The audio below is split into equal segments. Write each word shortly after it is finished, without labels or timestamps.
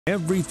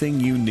Everything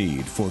you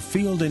need for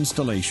field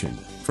installation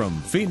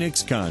from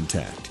Phoenix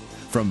Contact.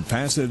 From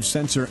passive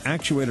sensor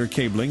actuator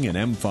cabling in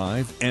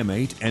M5,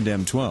 M8, and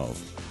M12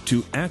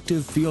 to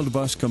active field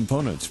bus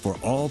components for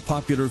all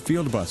popular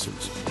field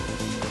buses.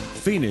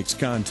 Phoenix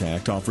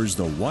Contact offers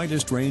the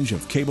widest range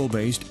of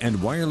cable-based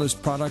and wireless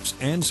products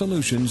and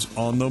solutions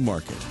on the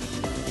market.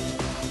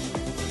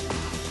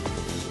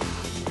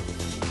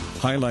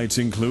 Highlights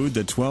include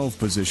the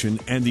 12-position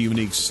and the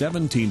unique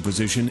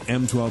 17-position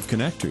M12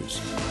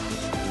 connectors.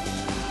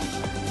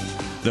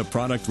 The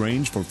product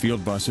range for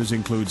field buses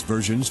includes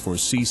versions for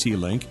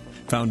CC-Link,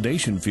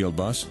 Foundation Field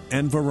Bus,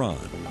 and Varan.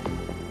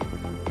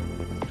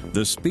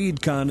 The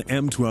SpeedCon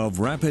M12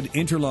 Rapid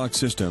Interlock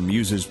System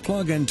uses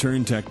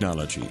plug-and-turn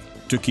technology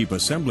to keep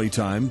assembly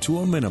time to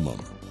a minimum.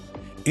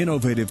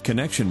 Innovative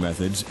connection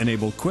methods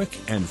enable quick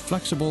and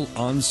flexible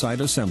on-site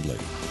assembly.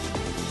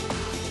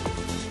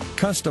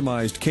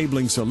 Customized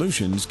cabling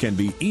solutions can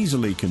be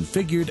easily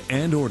configured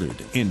and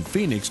ordered in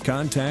Phoenix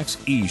Contact's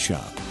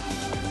eShop.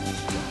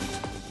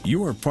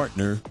 Your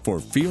partner for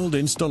field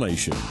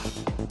installation.